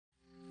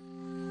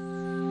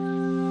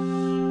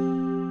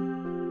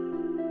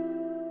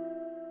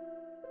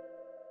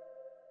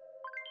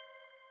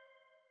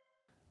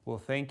Well,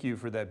 thank you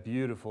for that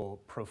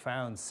beautiful,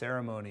 profound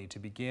ceremony to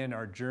begin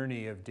our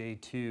journey of day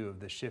 2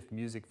 of the Shift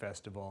Music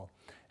Festival.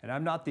 And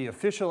I'm not the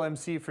official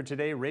MC for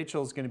today.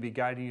 Rachel's going to be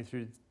guiding you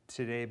through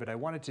today, but I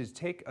wanted to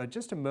take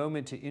just a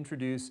moment to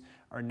introduce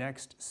our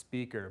next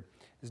speaker.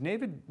 His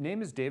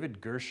name is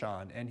David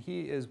Gershon, and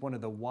he is one of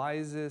the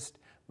wisest,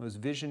 most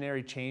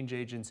visionary change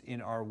agents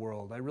in our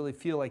world. I really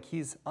feel like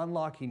he's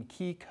unlocking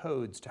key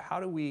codes to how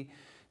do we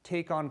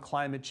take on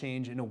climate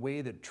change in a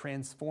way that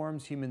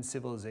transforms human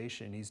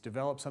civilization. He's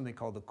developed something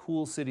called the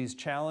Cool Cities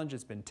Challenge.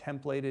 It's been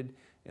templated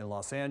in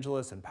Los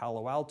Angeles and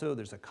Palo Alto.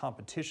 There's a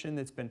competition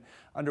that's been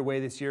underway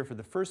this year for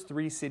the first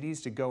 3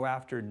 cities to go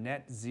after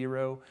net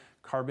zero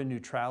carbon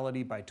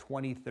neutrality by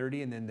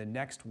 2030, and then the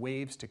next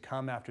waves to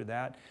come after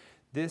that.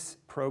 This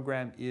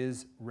program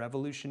is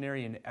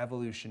revolutionary and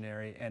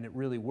evolutionary, and it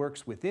really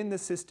works within the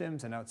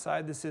systems and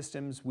outside the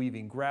systems,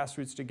 weaving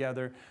grassroots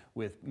together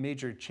with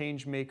major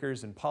change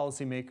makers and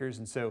policy makers.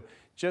 And so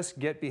just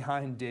get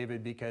behind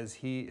David, because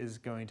he is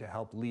going to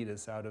help lead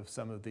us out of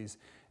some of these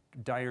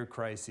dire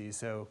crises.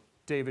 So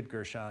David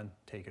Gershon,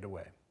 take it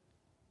away.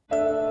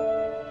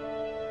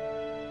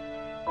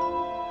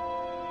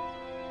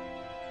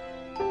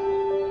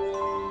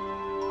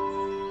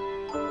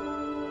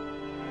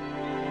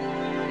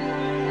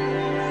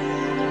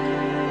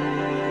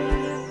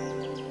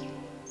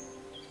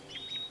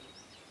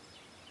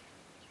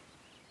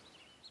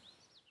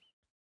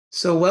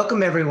 So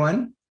welcome,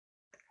 everyone.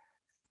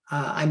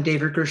 I'm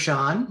David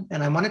Gershon,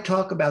 and I want to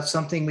talk about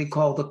something we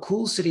call the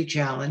Cool City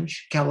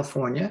Challenge,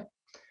 California,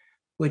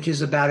 which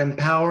is about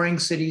empowering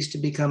cities to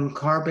become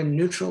carbon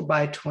neutral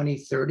by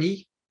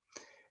 2030.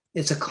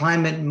 It's a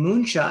climate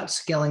moonshot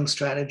scaling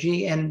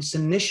strategy, and it's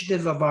an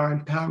initiative of our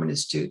Empowerment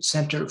Institute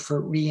Center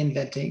for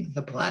Reinventing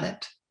the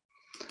Planet.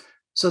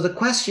 So the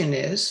question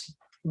is,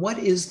 what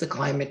is the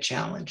climate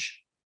challenge?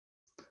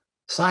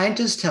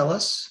 Scientists tell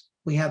us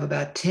we have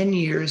about 10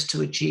 years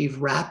to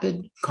achieve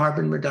rapid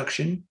carbon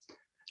reduction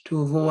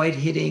to avoid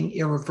hitting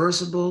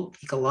irreversible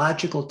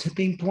ecological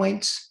tipping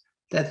points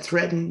that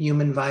threaten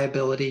human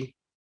viability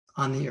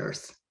on the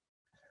Earth.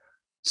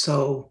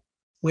 So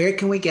where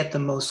can we get the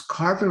most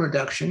carbon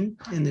reduction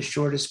in the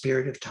shortest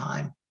period of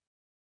time?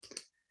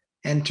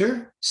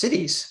 Enter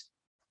cities.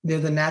 They're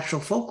the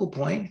natural focal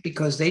point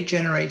because they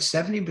generate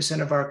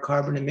 70% of our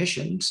carbon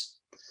emissions,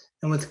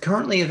 and with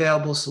currently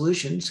available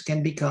solutions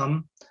can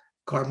become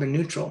carbon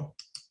neutral.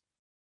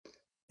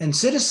 And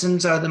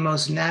citizens are the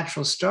most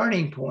natural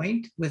starting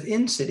point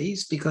within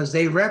cities because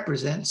they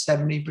represent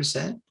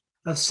 70%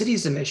 of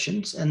cities'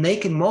 emissions, and they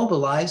can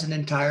mobilize an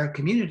entire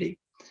community.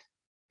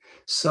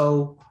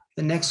 So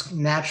the next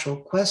natural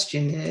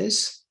question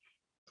is,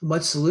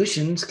 what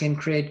solutions can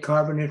create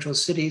carbon neutral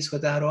cities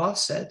without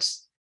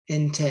offsets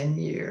in 10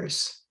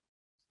 years?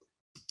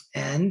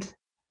 And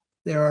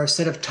there are a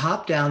set of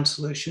top-down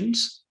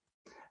solutions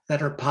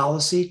that are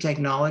policy,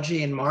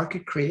 technology, and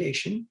market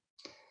creation.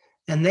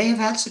 And they have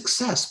had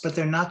success, but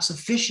they're not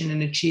sufficient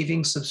in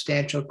achieving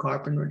substantial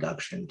carbon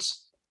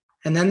reductions.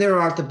 And then there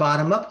are the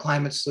bottom-up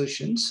climate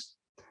solutions,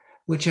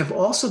 which have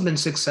also been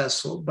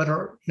successful, but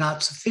are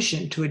not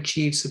sufficient to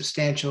achieve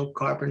substantial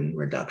carbon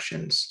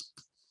reductions.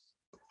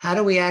 How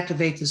do we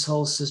activate this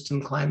whole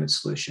system climate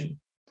solution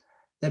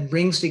that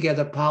brings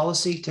together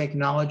policy,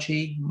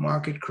 technology,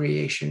 market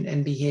creation,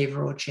 and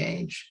behavioral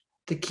change?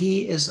 The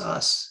key is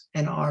us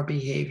and our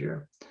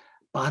behavior.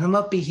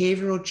 Bottom-up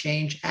behavioral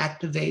change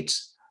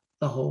activates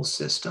the whole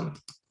system.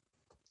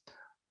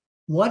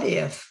 What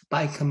if,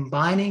 by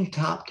combining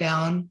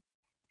top-down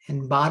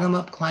and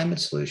bottom-up climate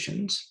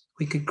solutions,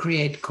 we could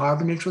create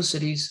carbon neutral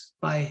cities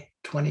by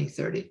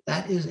 2030?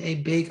 That is a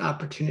big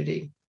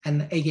opportunity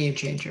and a game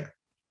changer.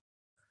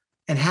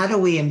 And how do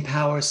we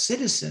empower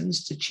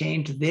citizens to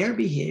change their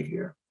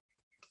behavior?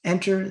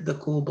 Enter the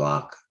Cool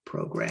Block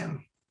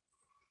program.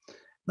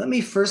 Let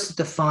me first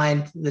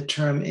define the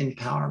term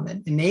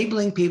empowerment.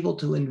 Enabling people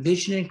to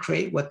envision and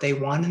create what they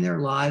want in their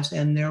lives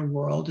and their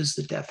world is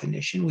the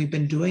definition. We've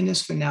been doing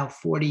this for now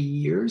 40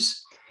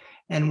 years,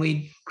 and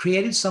we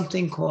created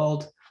something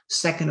called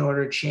second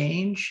order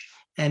change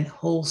and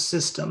whole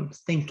system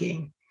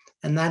thinking.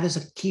 And that is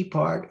a key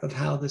part of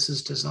how this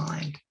is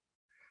designed.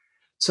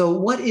 So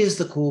what is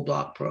the Cool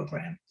Block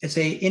program? It's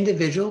an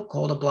individual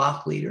called a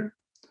block leader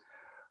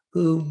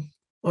who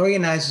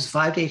organizes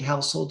 5 to 8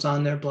 households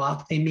on their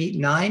block. They meet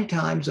 9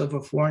 times over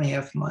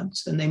 4.5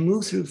 months, and they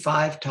move through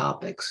 5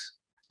 topics: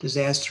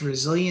 disaster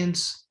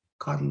resilience,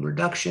 carbon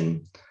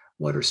reduction,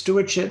 water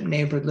stewardship,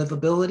 neighborhood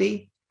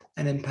livability,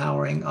 and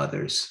empowering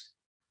others.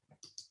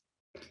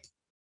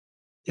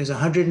 There's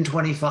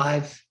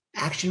 125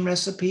 action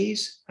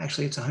recipes.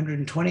 Actually, it's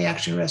 120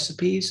 action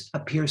recipes, a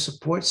peer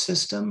support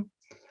system.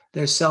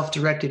 There's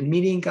self-directed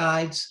meeting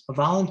guides, a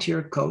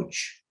volunteer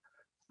coach,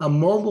 a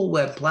mobile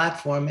web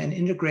platform, and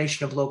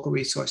integration of local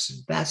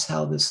resources. That's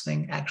how this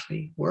thing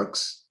actually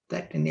works.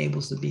 That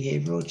enables the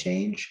behavioral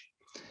change.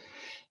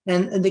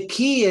 And the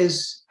key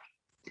is,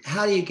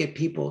 how do you get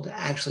people to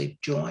actually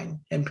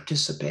join and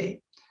participate?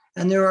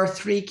 And there are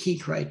 3 key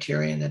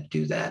criteria that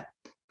do that.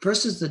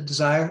 First is the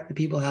desire that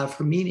people have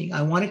for meaning.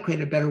 I want to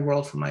create a better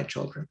world for my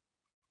children.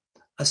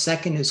 A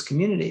second is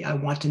community. I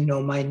want to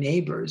know my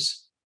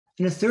neighbors.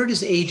 And a third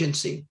is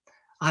agency.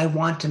 I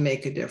want to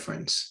make a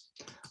difference.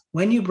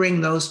 When you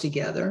bring those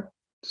together,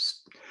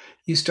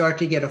 you start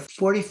to get a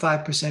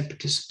 45%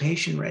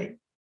 participation rate.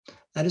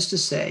 That is to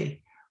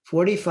say,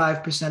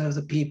 45% of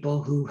the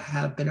people who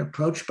have been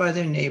approached by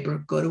their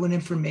neighbor, go to an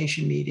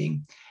information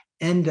meeting,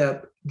 end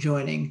up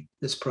joining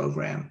this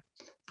program.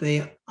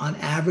 They, on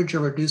average, are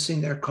reducing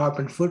their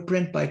carbon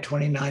footprint by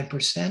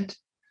 29%.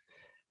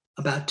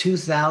 About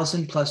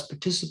 2,000 plus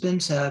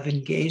participants have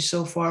engaged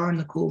so far in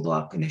the Cool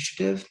Block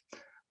initiative.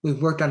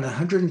 We've worked on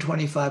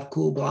 125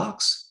 cool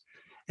blocks,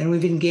 and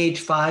we've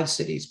engaged 5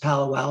 cities: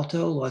 Palo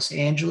Alto, Los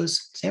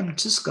Angeles, San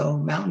Francisco,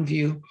 Mountain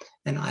View,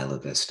 and Isla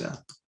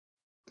Vista.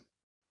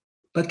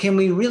 But can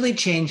we really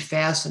change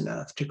fast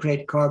enough to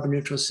create carbon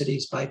neutral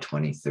cities by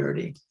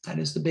 2030? That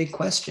is the big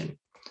question,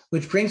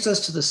 which brings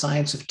us to the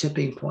science of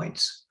tipping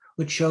points,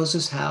 which shows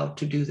us how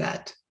to do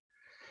that.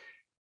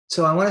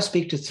 So I want to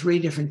speak to 3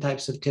 different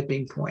types of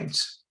tipping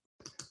points.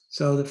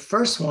 So the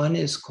first one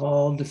is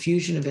called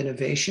diffusion of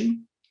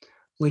innovation,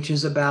 which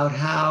is about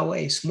how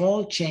a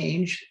small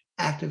change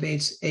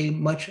activates a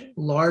much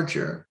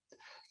larger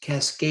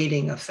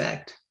cascading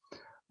effect.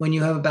 When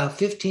you have about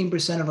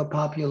 15% of a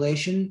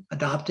population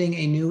adopting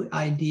a new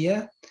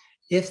idea,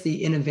 if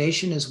the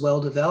innovation is well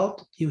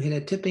developed, you hit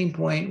a tipping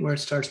point where it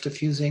starts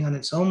diffusing on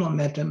its own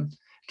momentum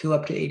to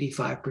up to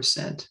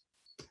 85%.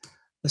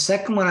 The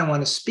second one I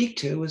want to speak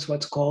to is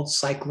what's called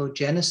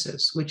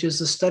cyclogenesis, which is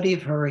the study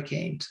of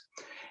hurricanes.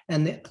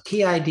 And the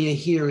key idea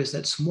here is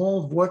that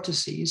small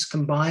vortices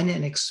combine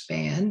and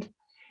expand,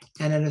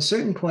 and at a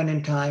certain point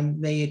in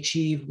time, they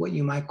achieve what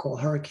you might call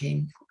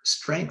hurricane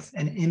strength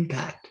and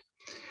impact.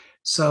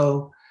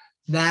 So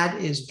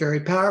that is very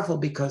powerful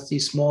because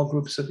these small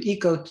groups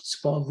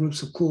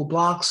of cool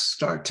blocks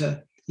start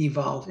to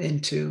evolve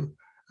into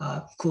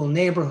cool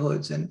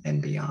neighborhoods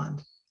and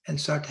beyond, and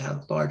start to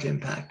have large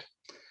impact.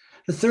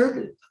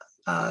 The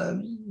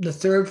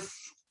third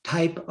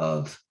type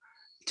of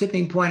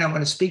tipping point I want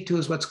to speak to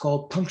is what's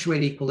called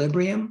punctuate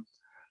equilibrium,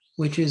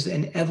 which is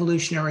an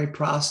evolutionary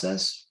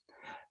process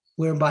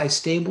whereby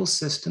stable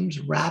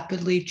systems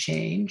rapidly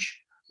change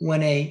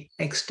when an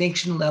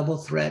extinction level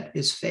threat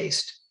is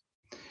faced.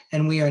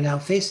 And we are now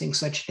facing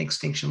such an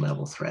extinction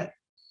level threat.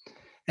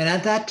 And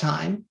at that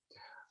time,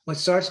 what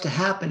starts to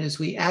happen is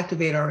we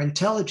activate our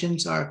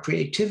intelligence, our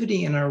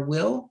creativity, and our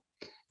will,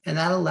 and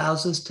that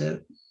allows us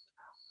to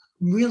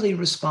really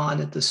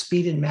respond at the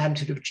speed and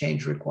magnitude of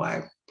change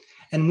required.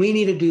 And we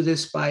need to do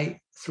this by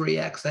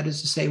 3x. That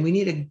is to say, we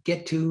need to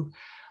get to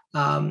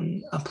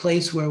a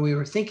place where we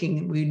were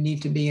thinking we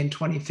need to be in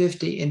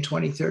 2050, in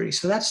 2030.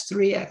 So that's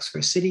 3x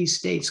for cities,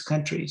 states,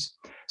 countries.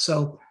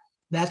 So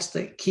that's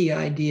the key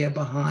idea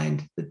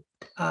behind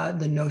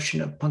the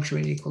notion of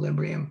punctuated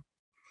equilibrium.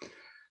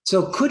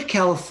 So could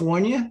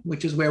California,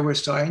 which is where we're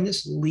starting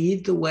this,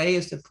 lead the way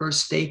as the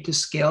first state to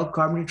scale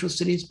carbon neutral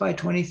cities by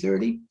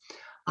 2030?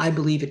 I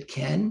believe it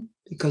can,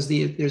 because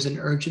there's an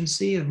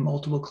urgency of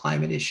multiple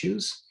climate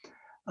issues,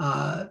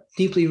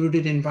 deeply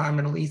rooted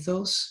environmental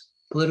ethos,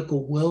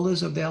 political will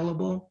is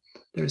available.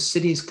 There's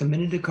cities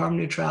committed to carbon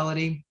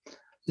neutrality.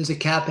 There's a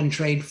cap and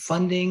trade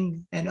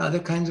funding and other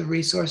kinds of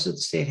resources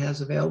the state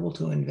has available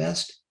to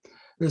invest.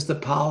 There's the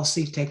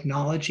policy,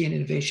 technology, and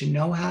innovation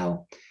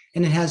know-how.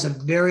 And it has a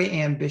very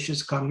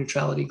ambitious carbon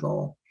neutrality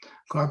goal,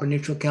 carbon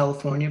neutral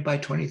California by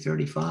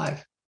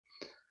 2035.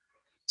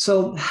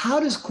 So how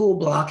does Cool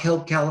Block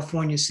help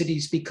California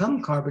cities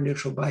become carbon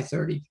neutral by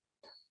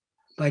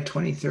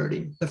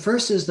 2030? The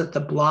first is that the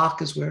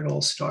block is where it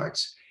all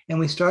starts. And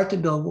we start to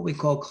build what we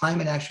call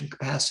climate action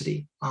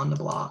capacity on the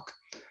block,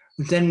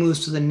 which then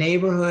moves to the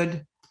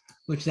neighborhood,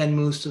 which then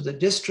moves to the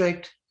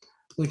district,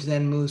 which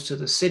then moves to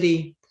the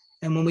city.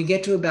 And when we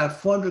get to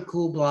about 400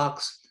 cool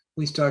blocks,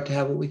 we start to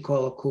have what we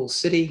call a cool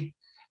city.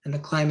 And the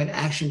climate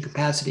action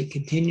capacity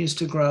continues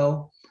to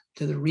grow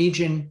to the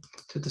region,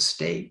 to the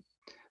state.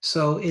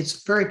 So it's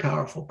a very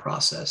powerful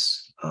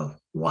process of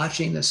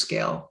watching the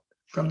scale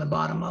from the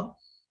bottom up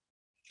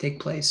take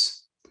place.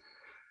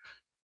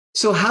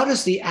 So how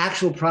does the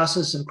actual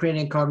process of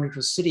creating a carbon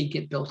neutral city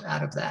get built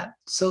out of that?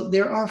 So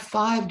there are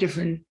 5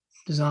 different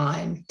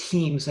design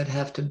teams that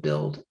have to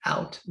build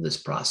out this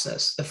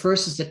process. The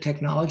first is the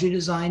technology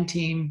design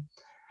team.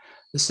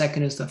 The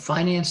second is the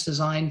finance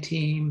design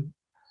team.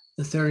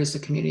 The third is the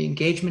community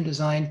engagement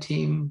design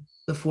team.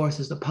 The fourth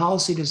is the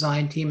policy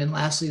design team. And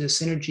lastly, the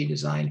synergy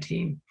design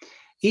team.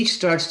 Each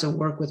starts to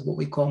work with what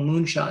we call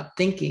moonshot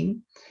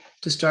thinking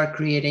to start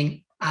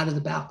creating out of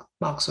the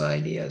box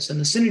ideas. And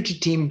the synergy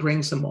team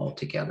brings them all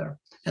together.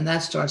 And that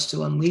starts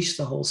to unleash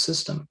the whole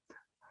system.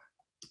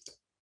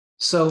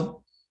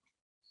 So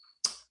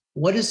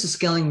what is the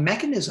scaling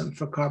mechanism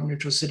for carbon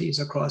neutral cities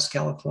across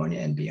California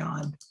and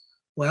beyond?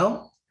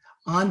 Well,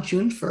 on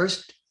June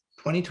 1st,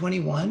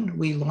 2021,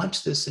 we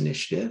launched this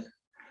initiative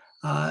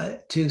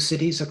to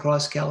cities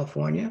across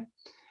California.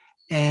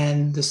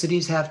 And the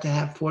cities have to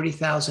have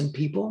 40,000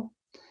 people,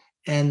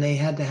 and they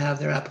had to have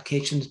their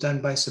applications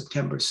done by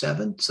September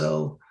 7th.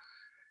 So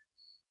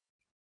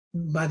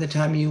by the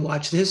time you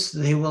watch this,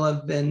 they will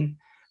have been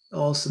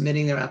all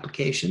submitting their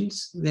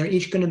applications. They're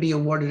each going to be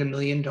awarded $1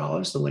 million,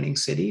 the winning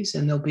cities,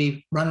 and there'll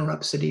be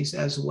runner-up cities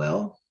as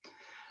well.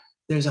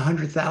 There's a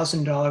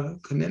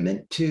 $100,000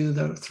 commitment to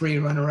the 3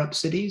 runner-up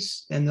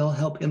cities, and they'll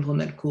help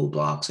implement cool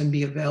blocks and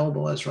be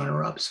available as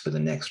runner-ups for the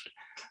next,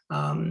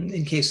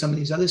 in case some of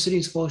these other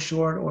cities fall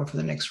short, or for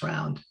the next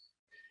round.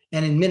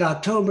 And in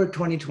mid-October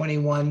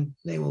 2021,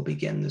 they will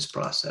begin this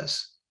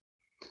process.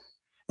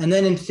 And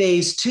then in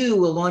phase 2,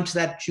 we'll launch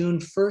that June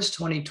 1st,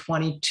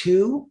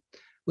 2022,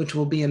 which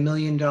will be $1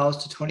 million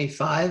to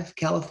 25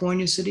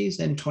 California cities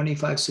and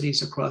 25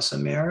 cities across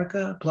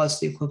America, plus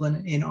the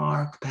equivalent in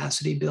our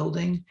capacity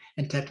building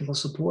and technical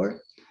support.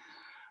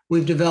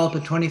 We've developed a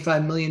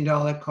 $25 million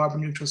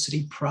carbon neutral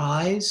city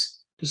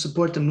prize to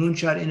support the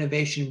moonshot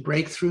innovation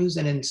breakthroughs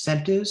and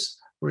incentives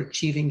for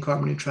achieving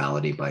carbon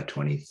neutrality by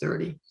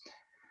 2030.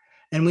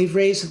 And we've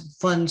raised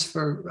funds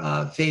for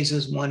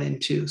phases 1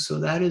 and 2, so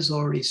that is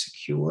already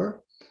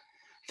secure.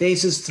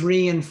 Phases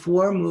 3 and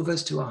 4 move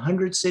us to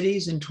 100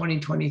 cities in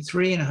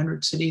 2023 and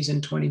 100 cities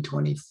in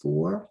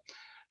 2024,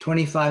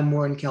 25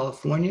 more in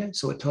California,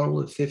 so a total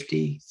of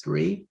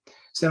 53,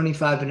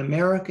 75 in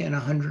America and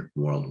 100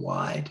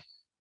 worldwide.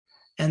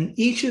 And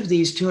each of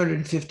these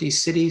 250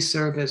 cities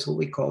serve as what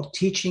we call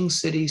teaching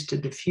cities to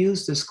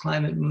diffuse this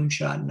climate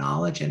moonshot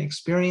knowledge and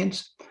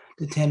experience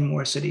to 10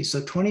 more cities,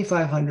 so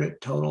 2,500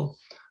 total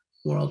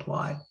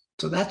worldwide.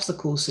 So that's the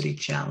Cool City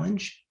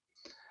Challenge.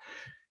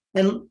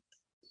 And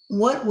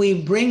what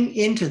we bring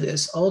into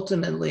this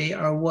ultimately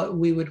are what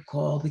we would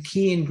call the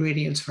key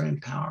ingredients for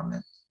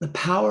empowerment. The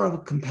power of a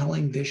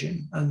compelling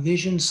vision, a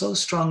vision so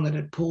strong that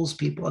it pulls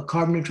people, a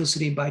carbon neutral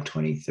city by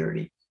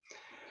 2030.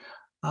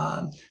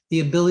 The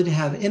ability to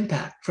have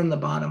impact from the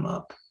bottom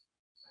up.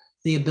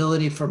 The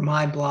ability for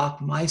my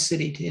block, my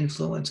city to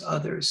influence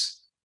others.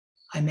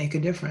 I make a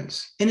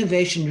difference.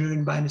 Innovation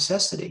driven by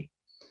necessity,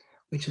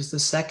 which is the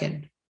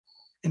second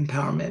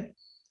empowerment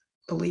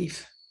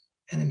belief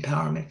and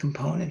empowerment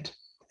component.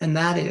 And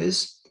that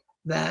is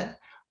that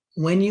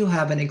when you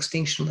have an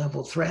extinction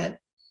level threat,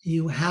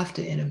 you have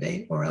to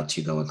innovate or else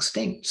you go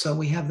extinct. So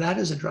we have that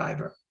as a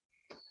driver.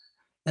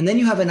 And then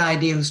you have an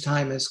idea whose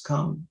time has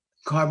come.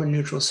 Carbon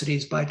neutral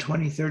cities by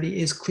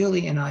 2030 is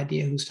clearly an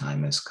idea whose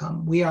time has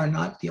come. We are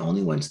not the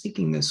only ones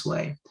thinking this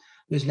way.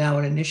 There's now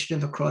an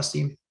initiative across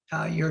the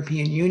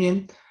European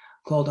Union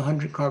called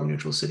 100 Carbon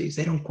Neutral Cities.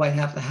 They don't quite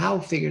have the how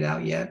figured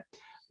out yet,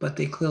 but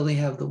they clearly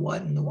have the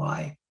what and the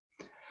why.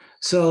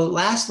 So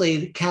lastly,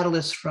 the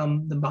catalyst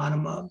from the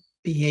bottom up,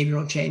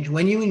 behavioral change.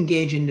 When you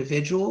engage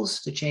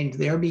individuals to change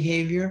their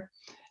behavior,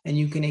 and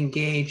you can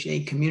engage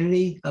a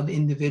community of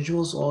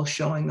individuals all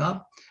showing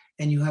up,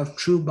 and you have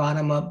true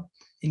bottom up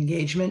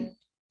engagement,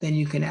 then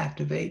you can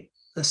activate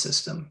the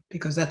system,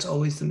 because that's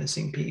always the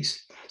missing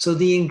piece. So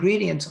the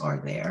ingredients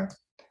are there.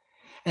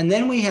 And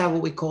then we have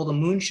what we call the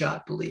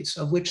moonshot beliefs,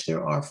 of which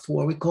there are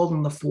 4. We call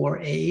them the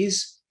 4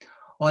 A's.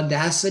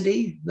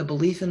 Audacity, the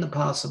belief in the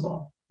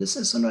possible. This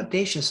is an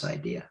audacious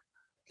idea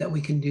that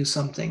we can do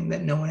something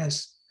that no one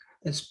has.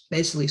 It's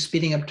basically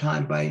speeding up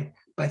time by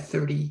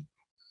 3x,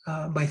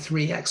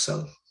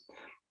 so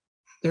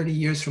 30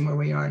 years from where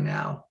we are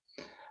now.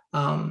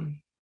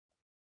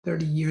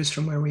 30 years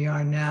from where we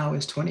are now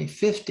is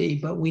 2050,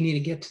 but we need to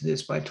get to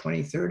this by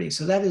 2030.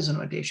 So that is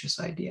an audacious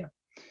idea.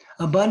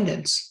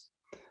 Abundance.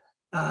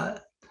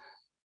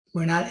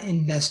 We're not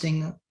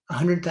investing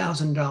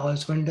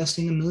 $100,000, we're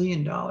investing $1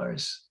 million.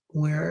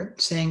 We're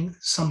saying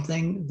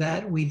something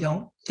that we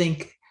don't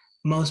think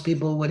most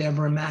people would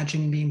ever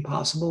imagine being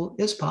possible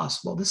is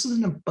possible. This is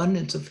an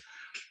abundance of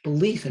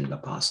belief in the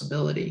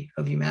possibility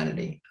of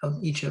humanity,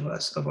 of each of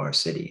us, of our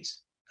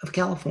cities, of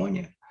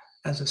California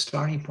as a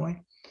starting point.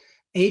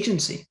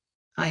 Agency.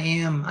 I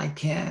am, I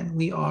can,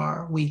 we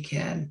are, we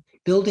can.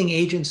 Building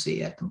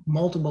agency at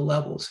multiple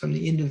levels, from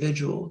the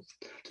individual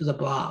to the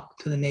block,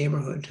 to the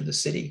neighborhood, to the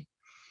city,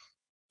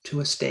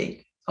 to a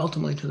state,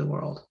 ultimately to the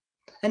world.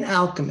 And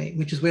alchemy,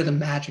 which is where the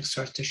magic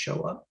starts to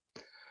show up,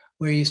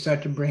 where you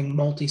start to bring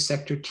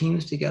multi-sector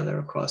teams together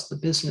across the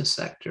business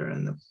sector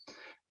and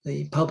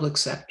the public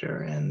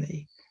sector and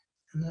the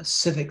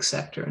civic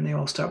sector, and they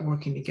all start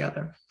working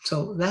together.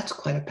 So that's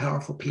quite a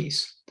powerful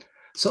piece.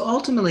 So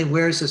ultimately,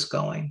 where is this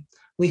going?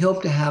 We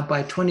hope to have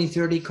by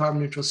 2030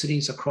 carbon neutral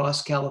cities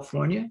across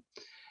California,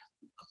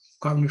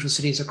 carbon neutral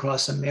cities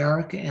across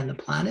America and the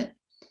planet,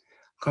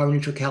 carbon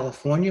neutral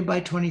California by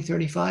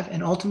 2035,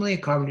 and ultimately a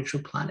carbon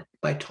neutral planet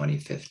by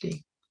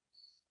 2050.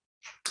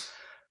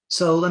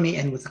 So let me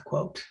end with a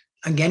quote.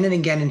 Again and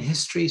again in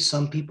history,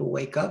 some people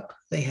wake up,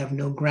 they have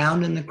no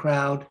ground in the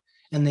crowd,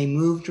 and they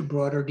move to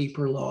broader,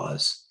 deeper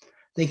laws.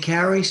 They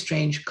carry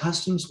strange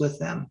customs with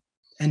them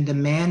and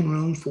demand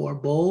room for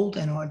bold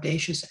and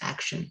audacious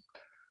action.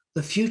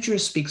 The future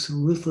speaks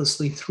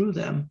ruthlessly through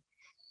them.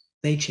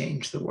 They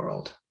change the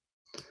world.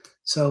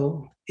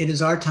 So it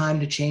is our time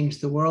to change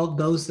the world.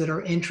 Those that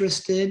are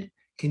interested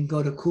can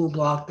go to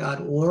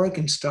coolblock.org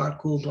and start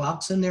cool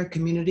blocks in their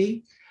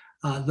community.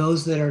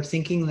 Those that are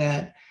thinking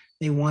that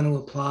they want to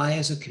apply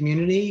as a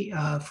community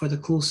for the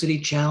Cool City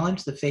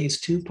Challenge, the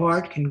phase 2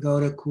 part, can go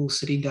to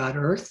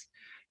coolcity.earth.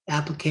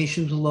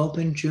 Applications will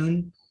open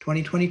June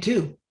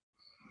 2022.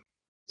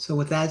 So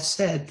with that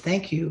said,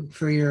 thank you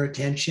for your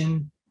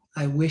attention.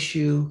 I wish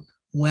you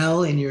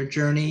well in your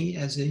journey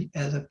as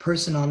a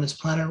person on this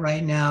planet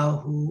right now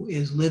who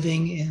is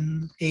living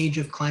in the age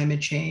of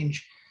climate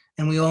change.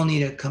 And we all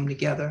need to come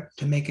together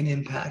to make an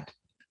impact.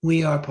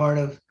 We are part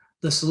of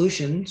the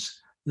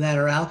solutions that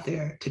are out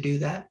there to do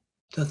that.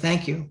 So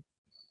thank you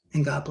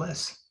and God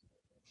bless.